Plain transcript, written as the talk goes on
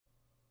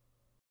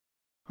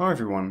Hi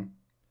everyone.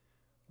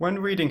 When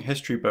reading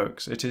history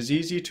books, it is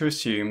easy to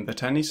assume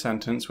that any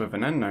sentence with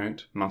an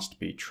endnote must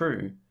be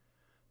true.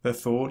 The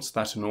thoughts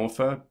that an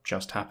author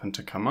just happened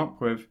to come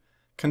up with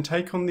can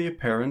take on the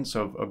appearance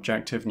of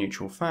objective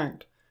neutral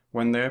fact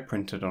when they are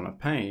printed on a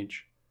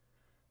page.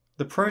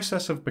 The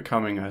process of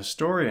becoming a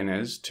historian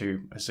is,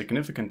 to a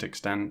significant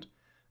extent,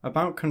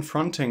 about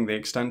confronting the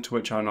extent to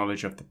which our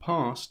knowledge of the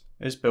past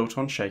is built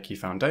on shaky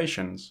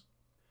foundations.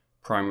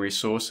 Primary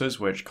sources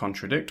which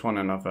contradict one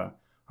another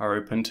are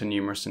open to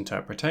numerous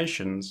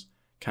interpretations,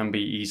 can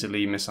be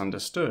easily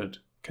misunderstood,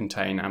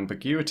 contain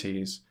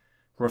ambiguities,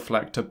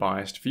 reflect a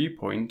biased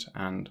viewpoint,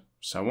 and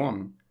so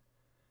on.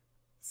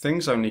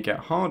 Things only get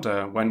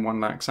harder when one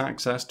lacks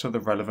access to the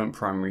relevant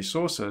primary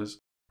sources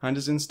and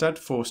is instead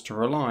forced to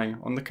rely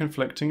on the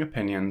conflicting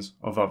opinions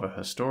of other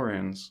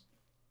historians.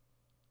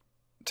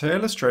 To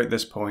illustrate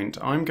this point,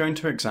 I'm going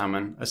to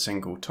examine a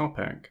single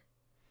topic.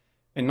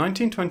 In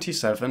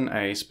 1927,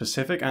 a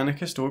specific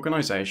anarchist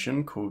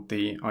organization called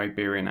the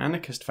Iberian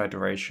Anarchist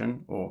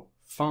Federation, or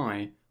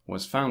PHI,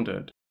 was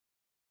founded.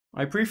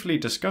 I briefly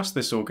discussed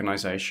this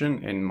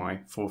organization in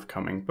my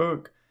forthcoming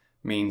book,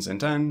 Means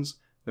and Ends: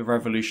 The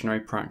Revolutionary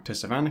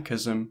Practice of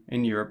Anarchism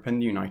in Europe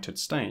and the United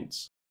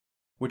States,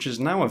 which is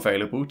now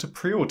available to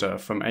pre-order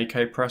from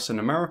AK Press in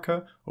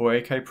America or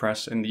AK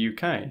Press in the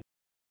UK.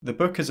 The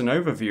book is an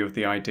overview of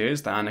the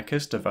ideas that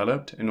anarchists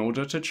developed in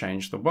order to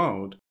change the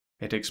world.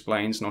 It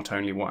explains not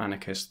only what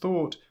anarchists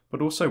thought,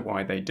 but also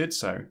why they did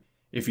so.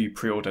 If you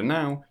pre-order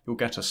now, you'll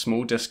get a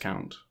small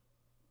discount.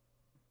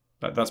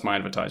 That's my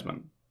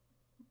advertisement.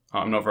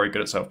 I'm not very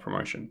good at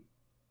self-promotion.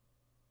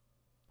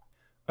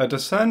 A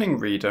discerning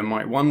reader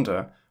might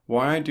wonder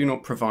why I do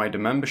not provide a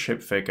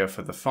membership figure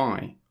for the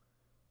PHI.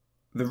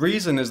 The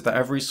reason is that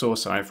every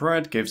source I've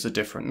read gives a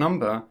different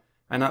number,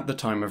 and at the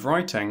time of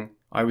writing,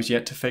 I was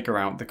yet to figure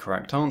out the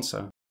correct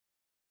answer.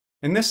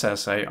 In this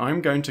essay, I'm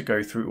going to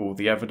go through all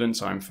the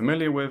evidence I'm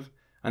familiar with,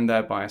 and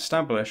thereby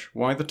establish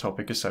why the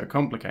topic is so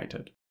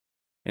complicated.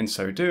 In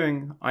so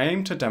doing, I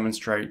aim to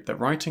demonstrate that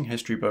writing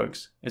history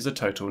books is a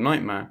total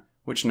nightmare,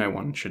 which no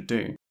one should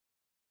do.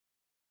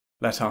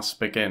 Let us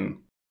begin.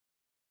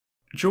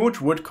 George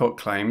Woodcock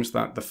claims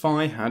that the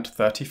PHI had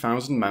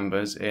 30,000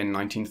 members in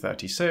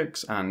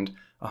 1936 and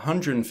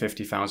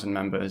 150,000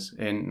 members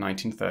in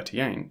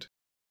 1938.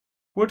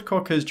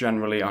 Woodcock is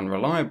generally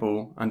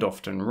unreliable and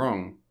often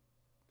wrong.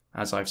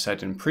 As I've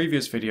said in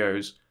previous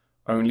videos,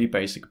 only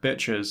basic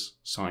bitches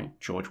cite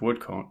George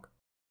Woodcock.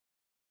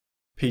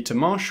 Peter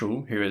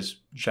Marshall, who is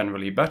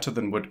generally better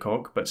than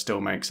Woodcock but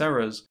still makes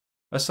errors,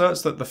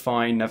 asserts that the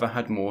PHI never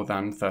had more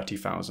than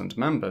 30,000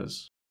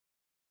 members.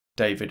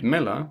 David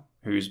Miller,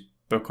 whose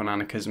book on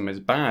anarchism is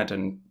bad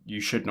and you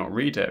should not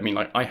read it.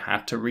 I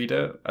had to read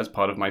it as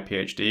part of my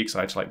PhD because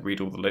I had to read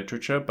all the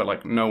literature,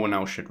 but no one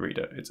else should read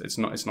it. It's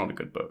not a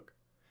good book.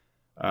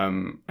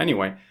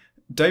 Anyway,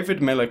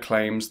 David Miller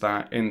claims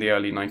that in the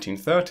early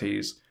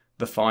 1930s,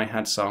 the PHI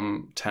had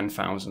some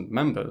 10,000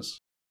 members.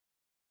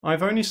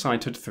 I've only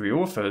cited 3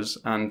 authors,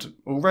 and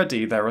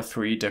already there are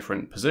 3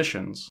 different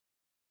positions.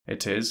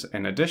 It is,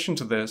 in addition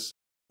to this,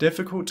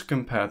 difficult to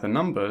compare the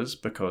numbers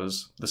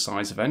because the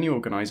size of any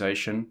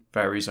organization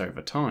varies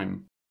over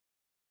time.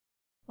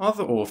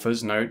 Other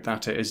authors note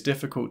that it is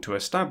difficult to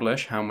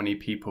establish how many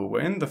people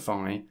were in the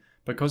PHI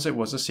because it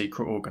was a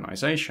secret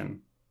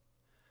organization.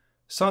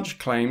 Such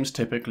claims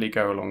typically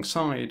go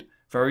alongside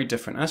very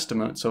different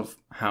estimates of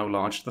how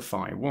large the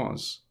PHI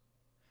was.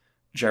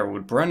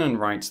 Gerald Brennan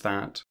writes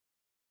that,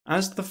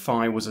 as the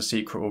PHI was a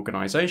secret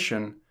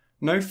organization,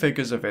 no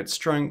figures of its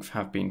strength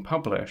have been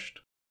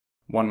published.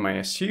 One may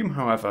assume,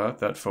 however,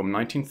 that from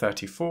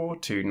 1934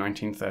 to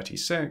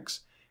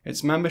 1936,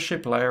 its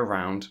membership lay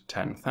around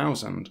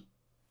 10,000.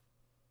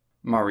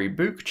 Murray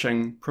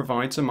Bookchin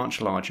provides a much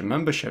larger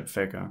membership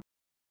figure.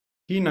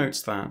 He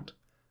notes that,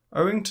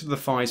 owing to the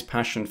PHI's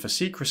passion for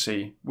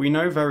secrecy, we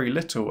know very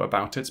little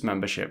about its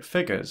membership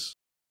figures.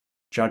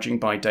 Judging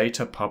by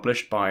data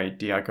published by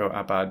Diego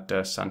Abad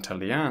de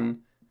Santillán,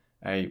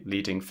 a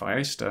leading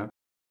PHIista,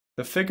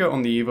 the figure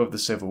on the eve of the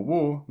Civil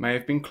War may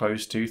have been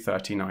close to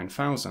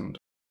 39,000.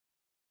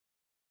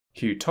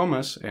 Hugh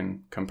Thomas,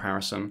 in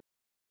comparison,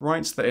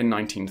 writes that in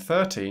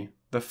 1930,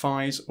 the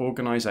PHI's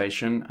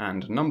organization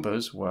and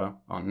numbers were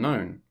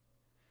unknown.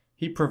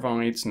 He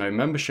provides no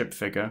membership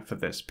figure for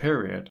this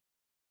period.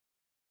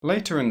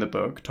 Later in the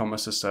book,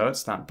 Thomas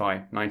asserts that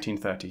by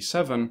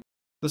 1937,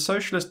 the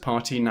Socialist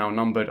Party now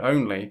numbered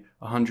only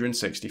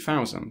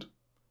 160,000,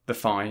 the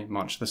PHI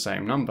much the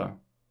same number.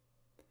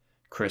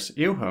 Chris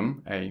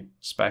Ealham, a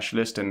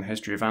specialist in the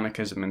history of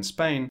anarchism in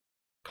Spain,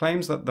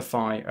 claims that the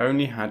PHI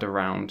only had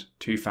around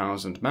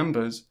 2,000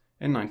 members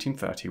in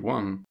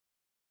 1931.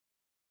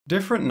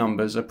 Different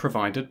numbers are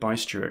provided by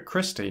Stuart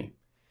Christie.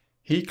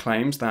 He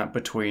claims that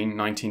between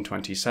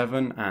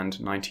 1927 and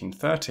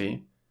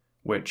 1930,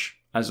 which,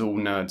 as all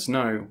nerds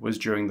know, was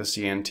during the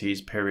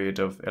CNT's period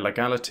of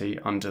illegality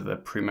under the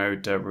Primo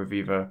de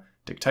Rivera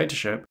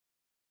dictatorship,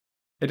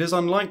 it is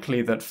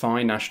unlikely that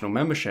PHI national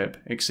membership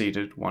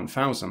exceeded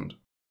 1,000.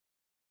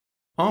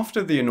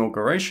 After the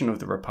inauguration of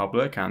the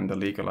Republic and the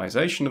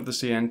legalization of the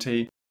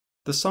CNT,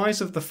 the size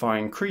of the Phi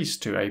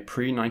increased to a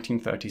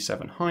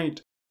pre-1937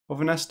 height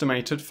of an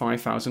estimated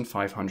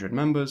 5,500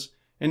 members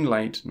in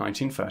late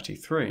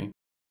 1933.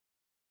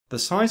 The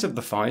size of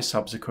the Phi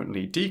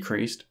subsequently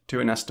decreased to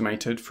an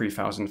estimated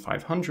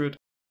 3,500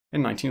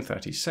 in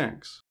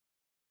 1936.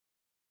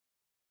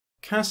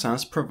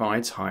 Casas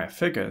provides higher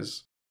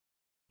figures.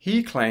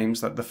 He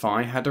claims that the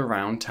Phi had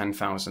around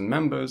 10,000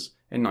 members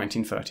in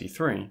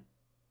 1933.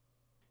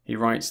 He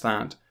writes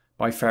that,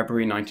 by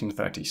February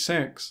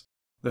 1936,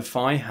 the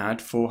Phi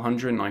had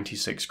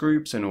 496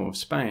 groups in all of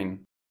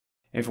Spain.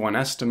 If one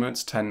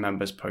estimates 10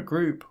 members per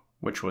group,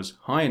 which was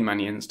high in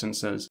many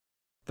instances,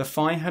 the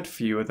Phi had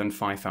fewer than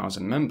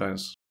 5,000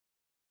 members.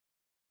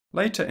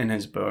 Later in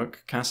his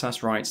book,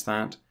 Casas writes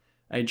that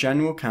a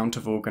general count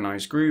of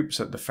organized groups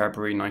at the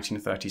February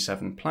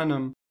 1937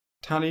 plenum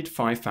tallied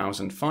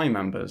 5,000 Phi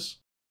members.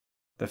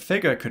 The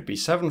figure could be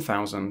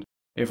 7,000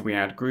 if we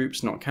add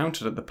groups not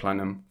counted at the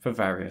plenum for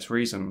various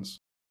reasons.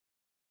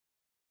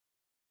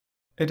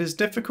 It is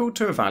difficult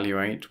to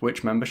evaluate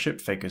which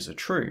membership figures are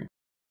true.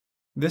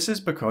 This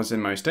is because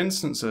in most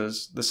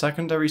instances, the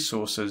secondary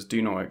sources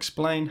do not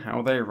explain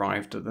how they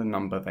arrived at the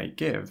number they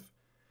give.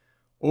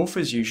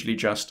 Authors usually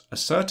just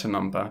assert a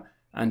number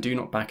and do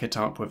not back it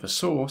up with a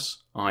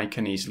source I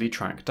can easily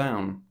track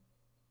down.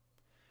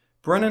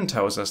 Brennan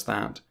tells us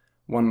that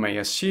one may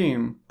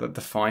assume that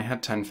the Phi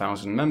had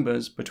 10,000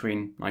 members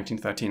between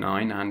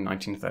 1939 and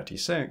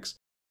 1936,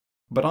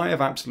 but I have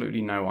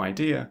absolutely no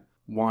idea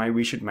why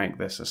we should make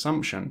this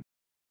assumption.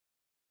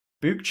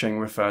 Bookching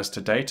refers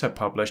to data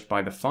published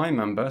by the Phi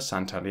member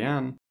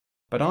Santelian,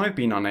 but I've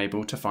been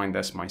unable to find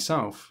this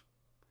myself.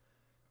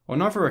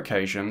 On other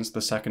occasions,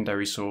 the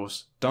secondary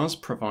source does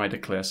provide a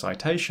clear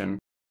citation,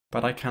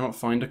 but I cannot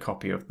find a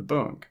copy of the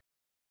book.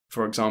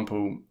 For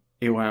example,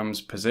 Ilham's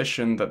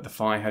position that the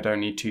Phi had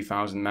only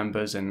 2,000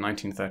 members in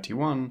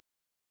 1931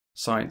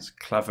 cites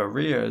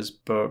Claveria's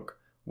book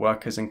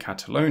Workers in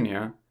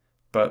Catalonia,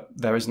 but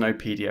there is no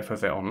PDF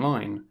of it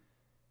online.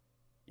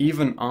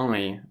 Even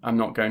I am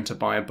not going to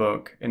buy a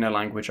book in a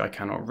language I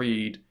cannot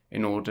read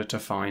in order to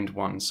find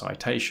one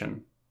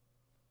citation.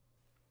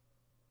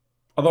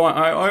 Although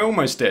I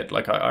almost did,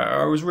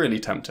 I was really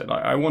tempted.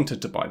 I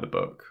wanted to buy the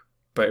book,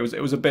 but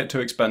it was a bit too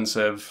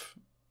expensive.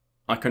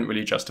 I couldn't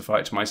really justify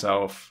it to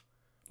myself.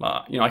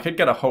 I could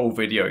get a whole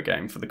video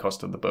game for the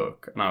cost of the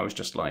book, and I was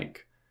just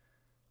like,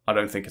 I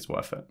don't think it's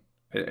worth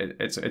it.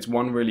 It's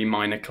one really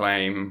minor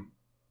claim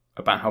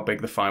about how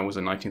big the Phi was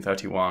in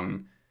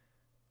 1931.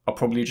 I'll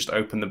probably just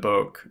open the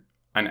book,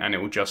 and it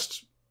will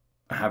just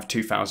have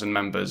 2,000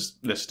 members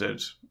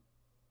listed,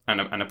 and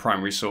a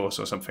primary source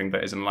or something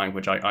that is in a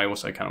language I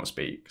also cannot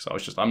speak. So I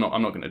was just, I'm not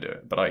going to do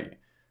it. But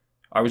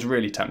I was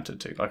really tempted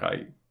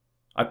to.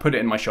 I put it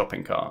in my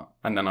shopping cart,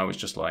 and then I was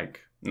just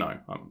like, no,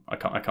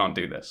 I can't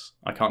do this.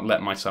 I can't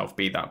let myself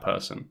be that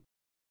person.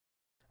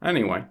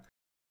 Anyway,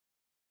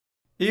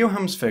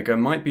 Ilham's figure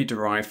might be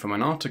derived from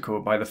an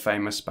article by the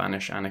famous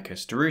Spanish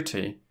anarchist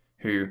Durruti,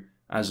 who,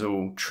 as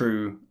all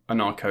true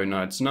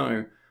anarcho-nerds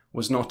know,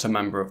 was not a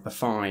member of the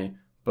Phi,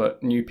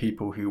 but knew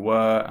people who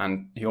were,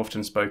 and he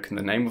often spoke in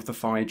the name of the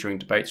Phi during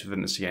debates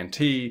within the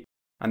CNT,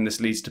 and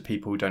this leads to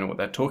people who don't know what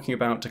they're talking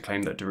about to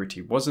claim that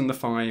Durruti was in the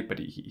Phi, but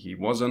he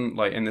wasn't,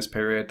 in this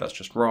period. That's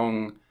just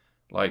wrong.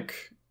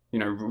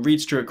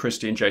 Read Stuart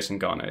Christie and Jason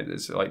Garner.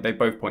 It's they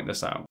both point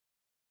this out.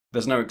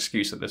 There's no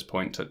excuse at this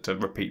point to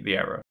repeat the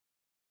error.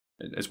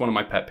 It's one of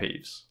my pet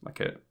peeves.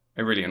 It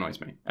really annoys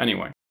me.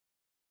 Anyway,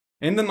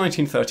 in the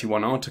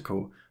 1931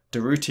 article,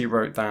 Durruti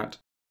wrote that,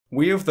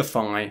 "We of the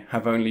Phi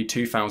have only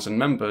 2,000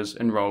 members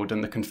enrolled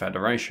in the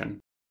Confederation."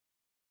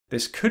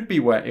 This could be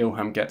where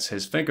Ilham gets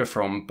his figure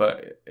from,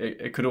 but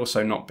it could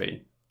also not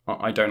be.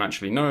 I don't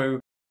actually know.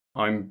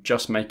 I'm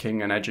just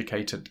making an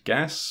educated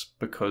guess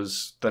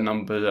because the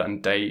number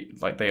and date,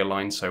 they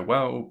align so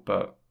well,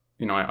 but,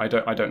 I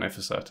don't know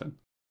for certain.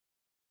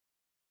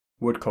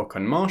 Woodcock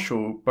and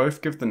Marshall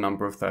both give the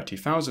number of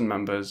 30,000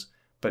 members,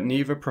 but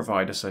neither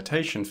provide a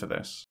citation for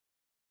this.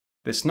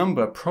 This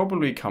number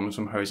probably comes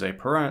from José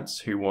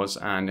Peretz, who was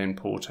an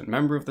important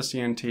member of the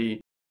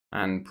CNT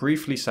and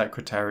briefly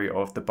secretary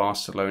of the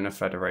Barcelona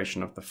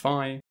Federation of the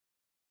Phi.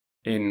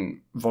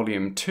 In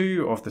Volume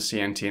 2 of the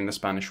CNT in the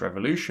Spanish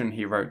Revolution,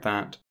 he wrote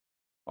that,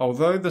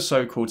 although the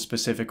so-called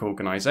specific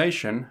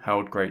organization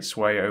held great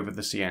sway over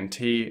the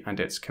CNT and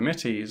its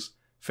committees,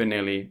 for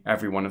nearly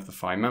every one of the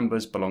Phi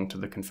members belonged to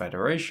the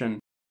Confederation,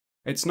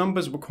 its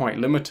numbers were quite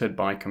limited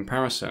by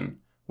comparison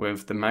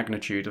with the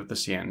magnitude of the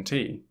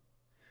CNT.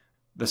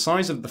 The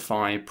size of the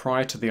Phi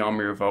prior to the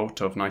Army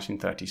Revolt of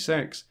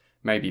 1936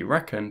 may be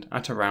reckoned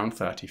at around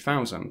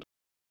 30,000.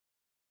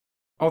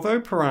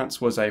 Although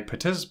Peretz was a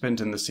participant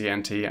in the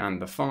CNT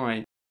and the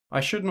Phi,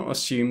 I should not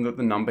assume that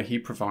the number he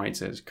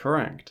provides is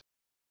correct.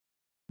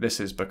 This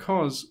is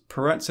because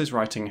Peretz is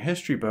writing a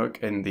history book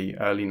in the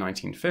early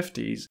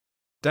 1950s,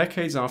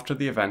 decades after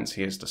the events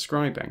he is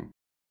describing.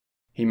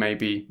 He may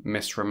be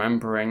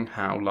misremembering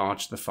how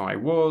large the Phi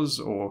was,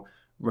 or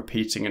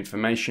repeating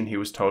information he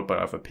was told by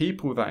other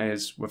people, that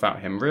is, without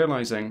him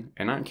realizing,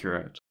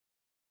 inaccurate.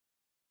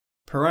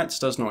 Peretz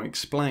does not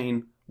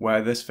explain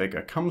where this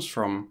figure comes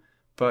from,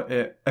 but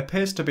it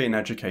appears to be an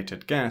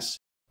educated guess,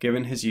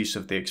 given his use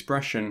of the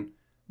expression,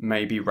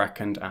 may be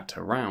reckoned at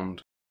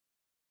around.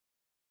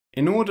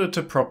 In order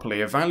to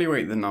properly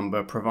evaluate the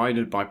number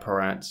provided by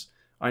Peretz,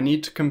 I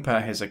need to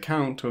compare his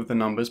account with the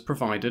numbers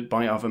provided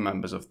by other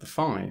members of the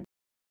Phi.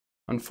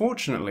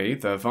 Unfortunately,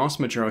 the vast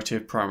majority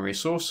of primary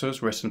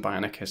sources written by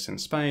anarchists in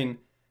Spain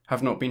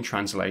have not been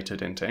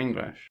translated into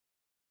English.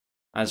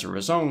 As a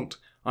result,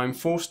 I am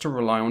forced to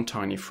rely on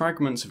tiny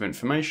fragments of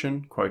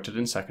information quoted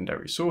in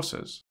secondary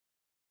sources.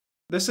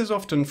 This is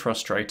often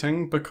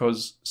frustrating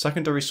because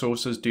secondary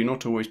sources do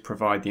not always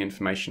provide the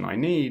information I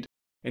need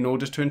in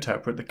order to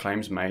interpret the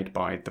claims made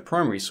by the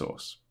primary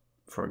source.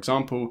 For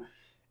example,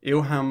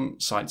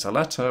 Ilham cites a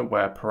letter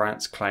where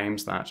Peretz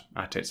claims that,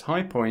 at its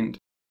high point,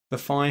 the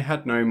Phi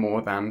had no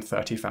more than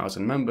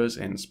 30,000 members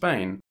in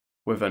Spain,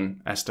 with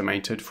an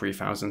estimated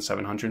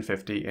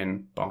 3,750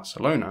 in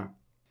Barcelona.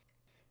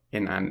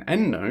 In an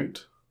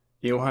endnote,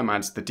 Ilham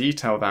adds the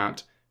detail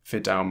that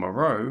Fidel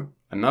Moreau,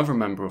 another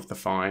member of the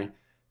Phi,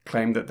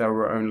 claimed that there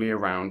were only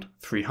around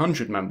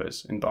 300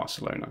 members in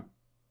Barcelona.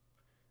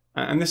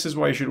 And this is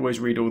why you should always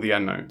read all the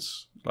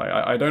endnotes.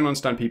 I don't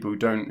understand people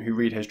who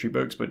read history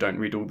books but don't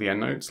read all the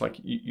endnotes.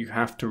 You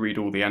have to read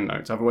all the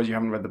endnotes, otherwise you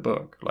haven't read the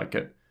book.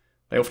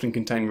 They often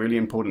contain really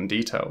important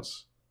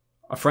details.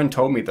 A friend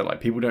told me that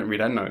people don't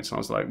read endnotes, and I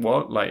was like,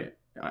 what?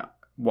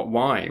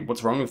 Why?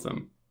 What's wrong with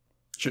them?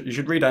 You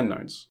should read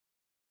endnotes.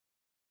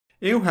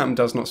 Ilham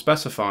does not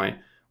specify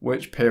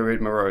which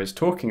period Moreau is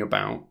talking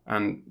about,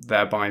 and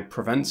thereby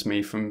prevents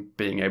me from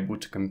being able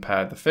to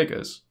compare the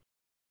figures.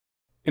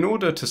 In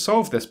order to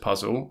solve this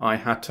puzzle, I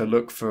had to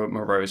look for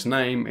Moreau's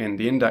name in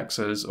the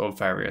indexes of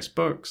various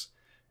books,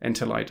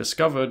 until I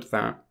discovered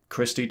that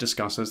Christie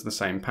discusses the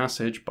same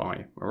passage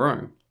by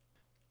Moreau.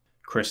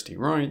 Christie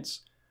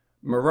writes,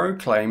 Moreau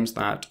claims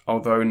that,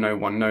 although no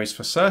one knows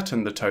for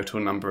certain the total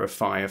number of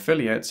Phi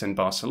affiliates in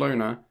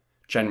Barcelona,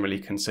 generally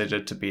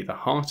considered to be the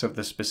heart of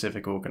the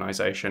specific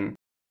organization,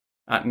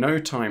 at no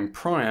time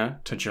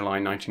prior to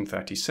July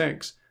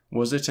 1936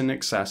 was it in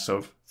excess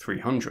of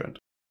 300.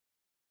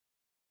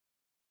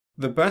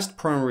 The best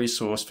primary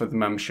source for the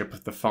membership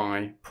of the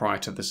Phi prior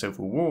to the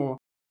Civil War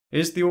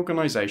is the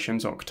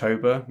organization's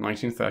October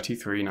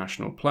 1933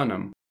 National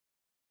Plenum.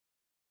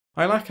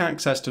 I lack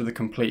access to the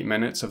complete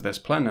minutes of this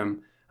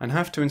plenum and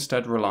have to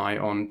instead rely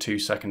on two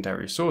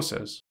secondary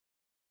sources.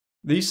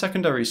 These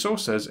secondary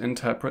sources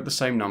interpret the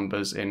same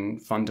numbers in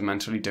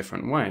fundamentally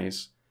different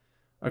ways.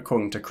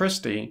 According to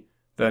Christie,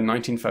 the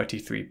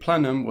 1933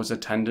 plenum was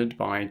attended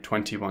by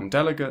 21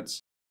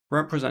 delegates,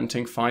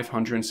 representing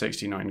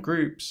 569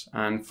 groups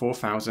and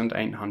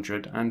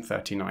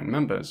 4,839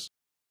 members.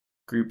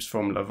 Groups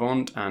from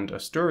Levant and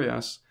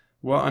Asturias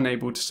were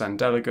unable to send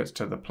delegates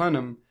to the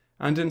plenum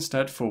and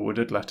instead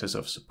forwarded letters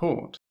of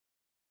support.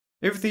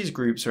 If these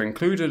groups are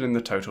included in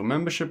the total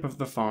membership of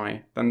the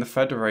Phi, then the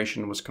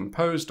federation was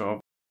composed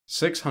of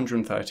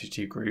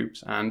 632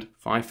 groups and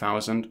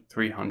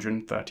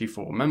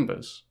 5,334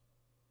 members.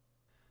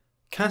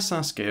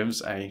 Casas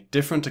gives a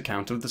different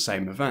account of the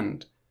same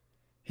event.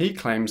 He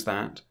claims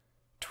that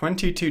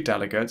 22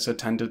 delegates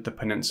attended the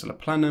Peninsular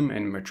Plenum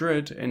in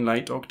Madrid in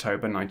late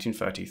October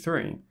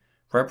 1933,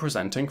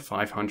 representing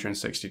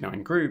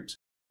 569 groups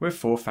with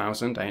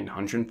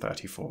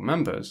 4,834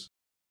 members,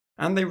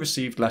 and they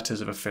received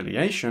letters of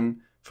affiliation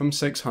from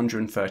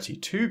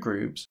 632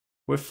 groups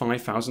with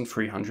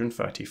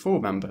 5,334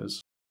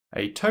 members,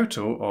 a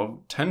total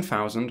of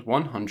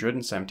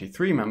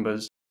 10,173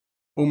 members,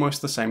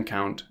 almost the same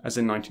count as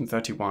in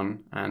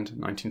 1931 and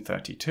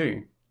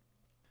 1932.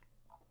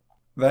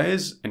 There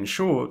is, in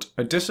short,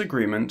 a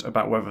disagreement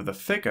about whether the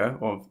figure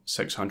of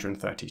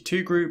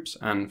 632 groups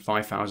and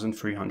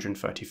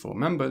 5,334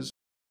 members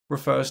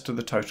refers to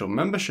the total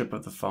membership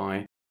of the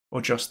Phi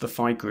or just the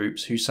Phi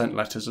groups who sent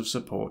letters of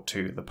support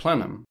to the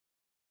plenum.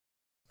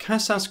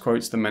 Casas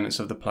quotes the minutes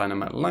of the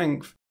plenum at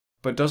length,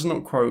 but does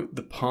not quote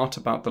the part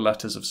about the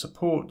letters of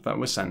support that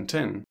were sent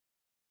in.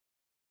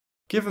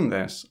 Given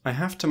this, I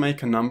have to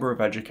make a number of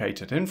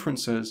educated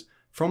inferences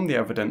from the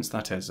evidence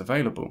that is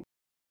available.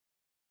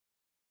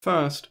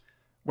 First,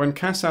 when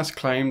Casas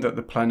claimed that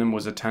the plenum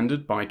was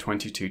attended by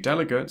 22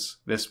 delegates,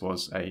 this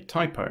was a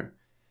typo.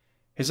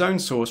 His own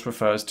source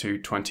refers to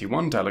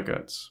 21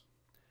 delegates.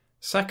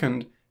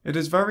 Second, it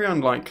is very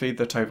unlikely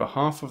that over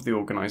half of the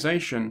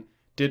organization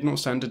did not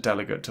send a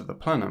delegate to the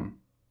plenum.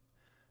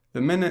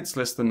 The minutes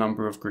list the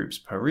number of groups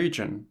per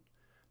region.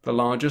 The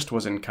largest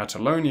was in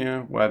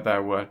Catalonia, where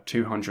there were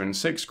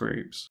 206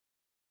 groups.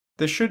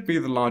 This should be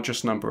the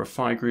largest number of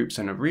Phi groups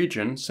in a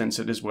region, since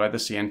it is where the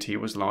CNT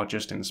was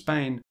largest in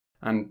Spain,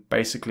 and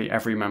basically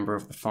every member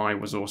of the Phi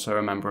was also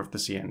a member of the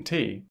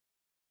CNT.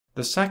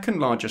 The second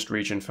largest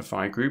region for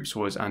Phi groups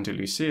was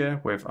Andalusia,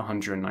 with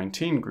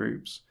 119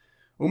 groups.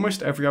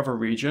 Almost every other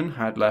region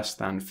had less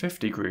than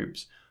 50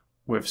 groups,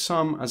 with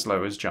some as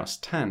low as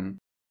just 10.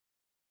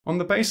 On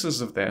the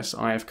basis of this,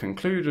 I have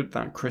concluded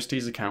that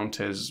Christie's account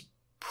is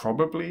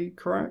probably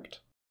correct.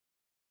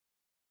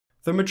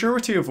 The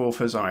majority of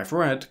authors I've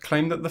read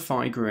claim that the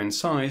Phi grew in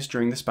size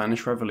during the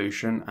Spanish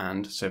Revolution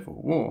and Civil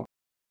War.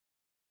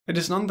 It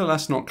is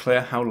nonetheless not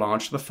clear how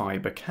large the Phi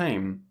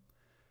became.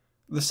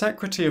 The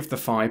secretary of the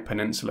Phi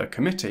Peninsula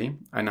Committee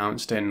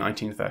announced in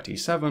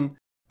 1937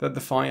 that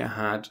the Phi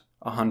had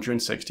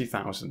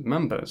 160,000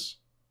 members.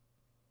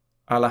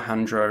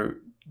 Alejandro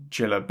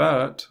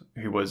Gilabert,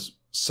 who was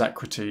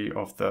secretary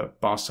of the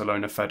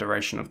Barcelona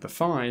Federation of the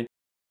Phi,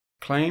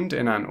 claimed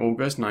in an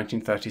August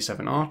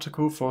 1937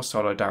 article for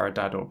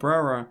Solidaridad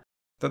Obrera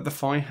that the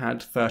Phi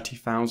had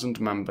 30,000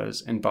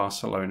 members in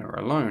Barcelona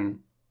alone.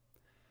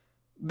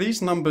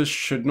 These numbers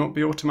should not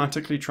be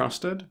automatically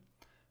trusted.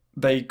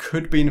 They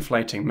could be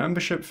inflating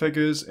membership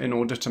figures in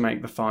order to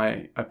make the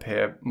Phi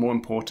appear more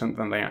important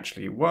than they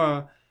actually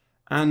were,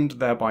 and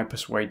thereby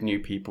persuade new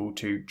people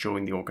to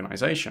join the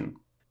organization.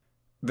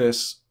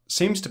 This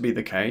seems to be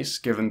the case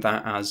given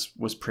that, as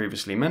was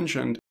previously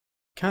mentioned,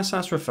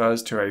 Casas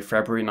refers to a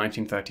February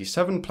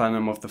 1937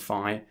 plenum of the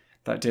Phi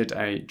that did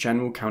a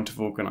general count of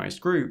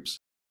organized groups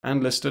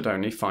and listed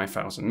only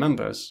 5,000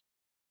 members.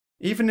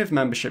 Even if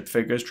membership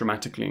figures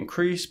dramatically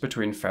increase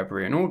between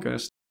February and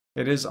August,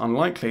 it is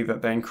unlikely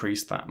that they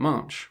increased that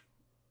much.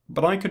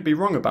 But I could be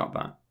wrong about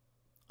that.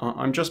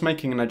 I'm just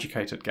making an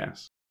educated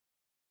guess.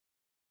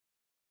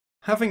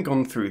 Having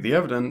gone through the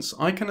evidence,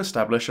 I can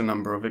establish a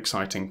number of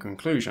exciting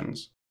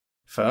conclusions.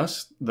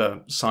 First,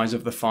 the size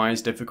of the Phi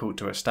is difficult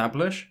to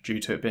establish due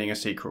to it being a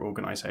secret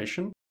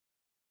organization.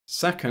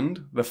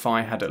 Second, the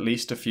Phi had at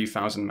least a few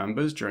thousand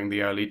members during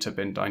the early to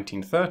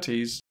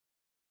mid-1930s.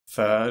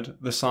 Third,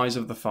 the size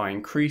of the Phi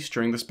increased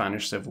during the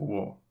Spanish Civil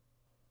War.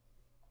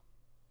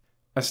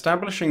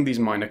 Establishing these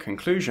minor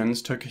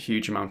conclusions took a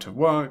huge amount of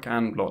work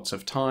and lots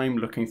of time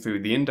looking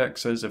through the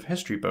indexes of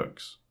history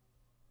books.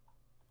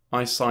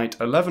 I cite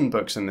 11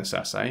 books in this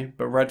essay,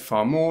 but read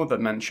far more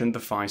that mentioned the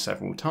Phi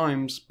several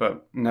times,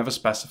 but never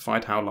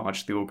specified how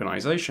large the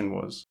organization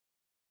was.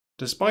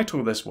 Despite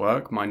all this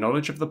work, my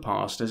knowledge of the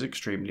past is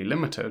extremely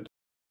limited.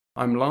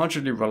 I'm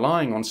largely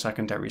relying on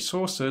secondary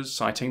sources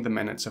citing the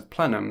minutes of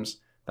plenums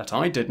that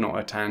I did not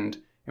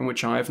attend, in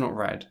which I have not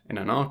read in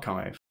an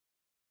archive.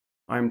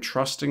 I am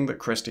trusting that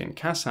Christie and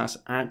Casas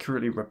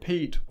accurately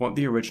repeat what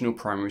the original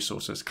primary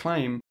sources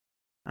claim,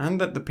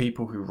 and that the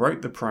people who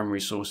wrote the primary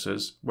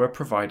sources were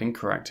providing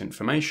correct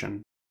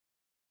information.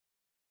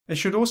 It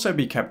should also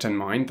be kept in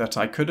mind that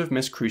I could have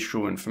missed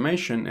crucial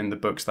information in the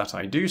books that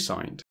I do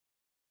cite.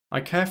 I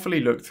carefully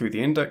looked through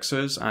the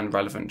indexes and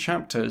relevant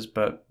chapters,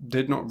 but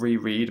did not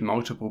reread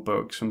multiple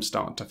books from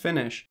start to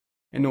finish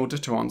in order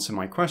to answer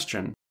my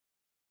question.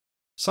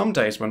 Some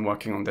days when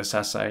working on this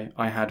essay,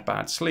 I had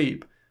bad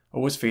sleep,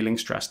 or was feeling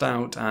stressed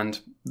out, and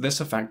this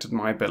affected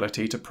my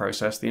ability to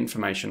process the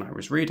information I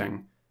was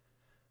reading.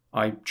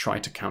 I try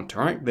to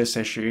counteract this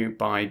issue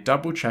by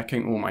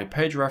double-checking all my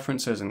page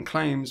references and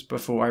claims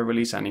before I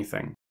release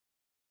anything.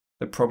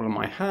 The problem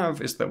I have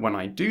is that when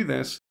I do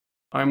this,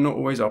 I am not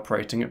always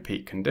operating at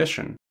peak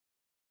condition.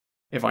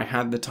 If I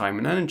had the time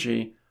and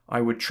energy,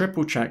 I would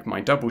triple-check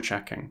my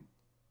double-checking.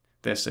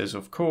 This is,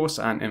 of course,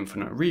 an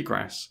infinite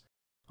regress.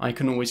 I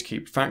can always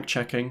keep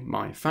fact-checking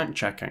my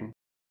fact-checking.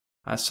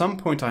 At some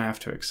point I have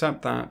to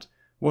accept that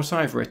what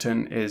I've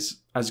written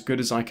is as good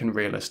as I can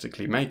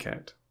realistically make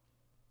it.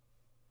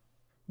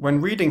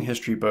 When reading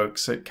history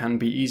books, it can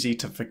be easy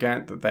to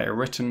forget that they are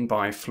written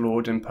by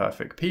flawed,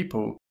 imperfect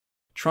people,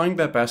 trying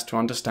their best to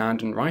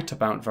understand and write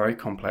about very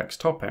complex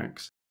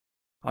topics.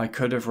 I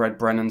could have read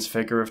Brennan's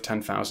figure of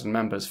 10,000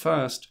 members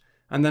first,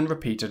 and then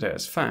repeated it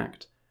as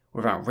fact,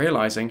 without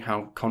realizing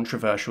how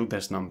controversial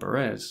this number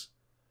is.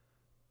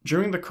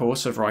 During the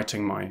course of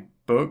writing my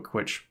book,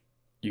 which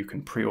you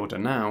can pre-order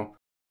now,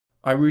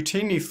 I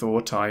routinely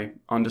thought I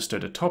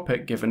understood a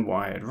topic given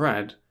what I had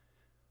read.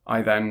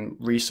 I then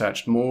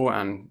researched more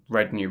and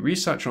read new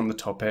research on the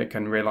topic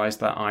and realized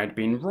that I had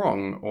been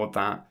wrong, or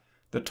that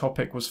the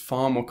topic was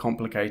far more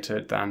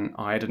complicated than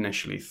I had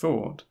initially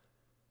thought.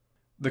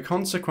 The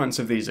consequence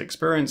of these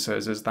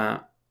experiences is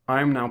that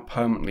I am now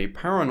permanently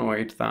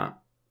paranoid that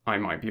I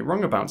might be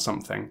wrong about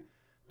something,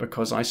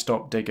 because I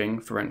stopped digging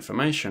for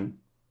information.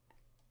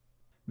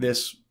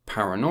 This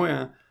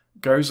paranoia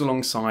goes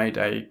alongside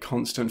a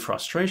constant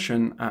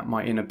frustration at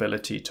my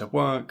inability to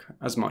work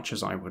as much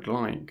as I would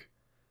like.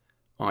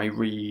 I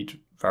read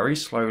very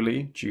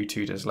slowly due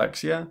to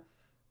dyslexia,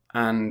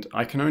 and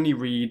I can only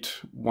read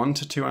 1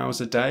 to 2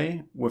 hours a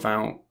day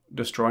without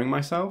destroying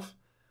myself.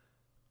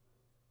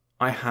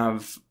 I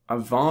have a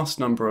vast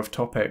number of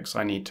topics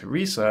I need to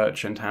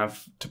research and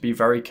have to be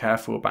very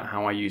careful about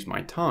how I use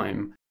my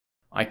time.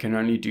 I can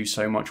only do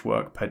so much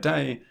work per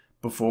day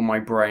before my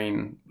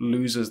brain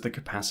loses the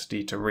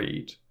capacity to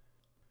read.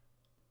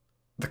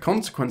 The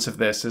consequence of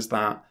this is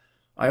that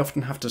I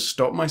often have to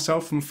stop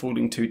myself from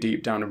falling too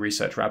deep down a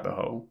research rabbit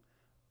hole.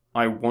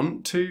 I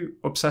want to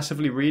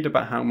obsessively read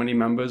about how many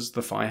members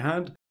the Phi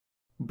had,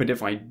 but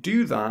if I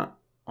do that,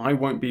 I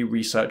won't be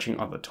researching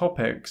other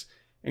topics,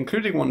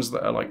 including ones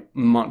that are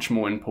much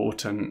more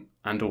important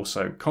and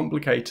also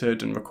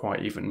complicated and require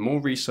even more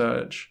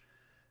research.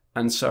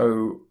 And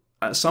so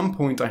At some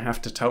point I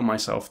have to tell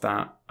myself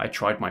that I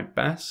tried my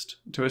best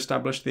to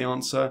establish the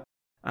answer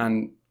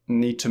and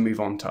need to move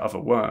on to other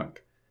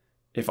work.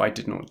 If I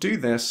did not do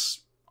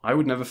this, I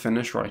would never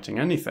finish writing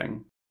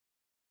anything.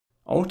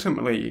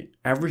 Ultimately,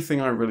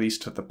 everything I release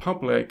to the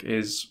public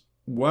is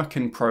work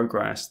in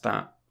progress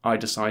that I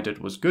decided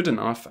was good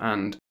enough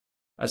and,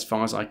 as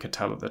far as I could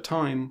tell at the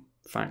time,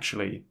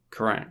 factually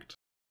correct.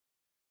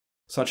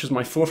 Such as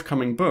my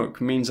forthcoming book,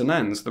 Means and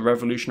Ends, the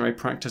Revolutionary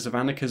Practice of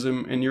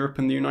Anarchism in Europe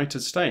and the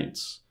United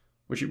States,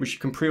 which you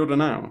can pre-order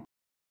now.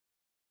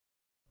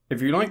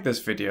 If you like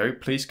this video,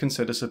 please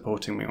consider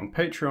supporting me on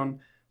Patreon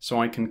so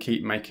I can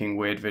keep making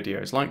weird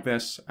videos like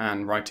this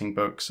and writing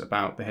books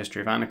about the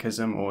history of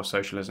anarchism or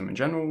socialism in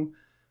general.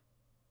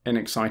 In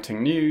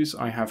exciting news,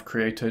 I have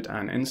created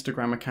an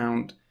Instagram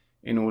account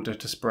in order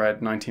to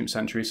spread 19th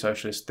century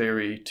socialist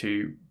theory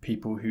to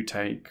people who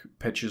take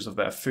pictures of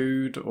their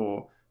food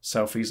or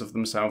selfies of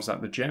themselves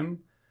at the gym.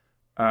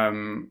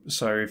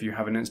 So if you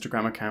have an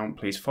Instagram account,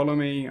 please follow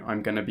me.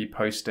 I'm going to be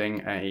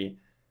posting a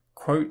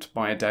quote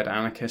by a dead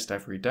anarchist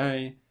every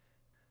day.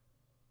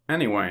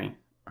 Anyway,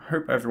 I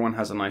hope everyone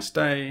has a nice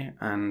day,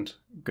 and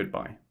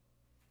goodbye.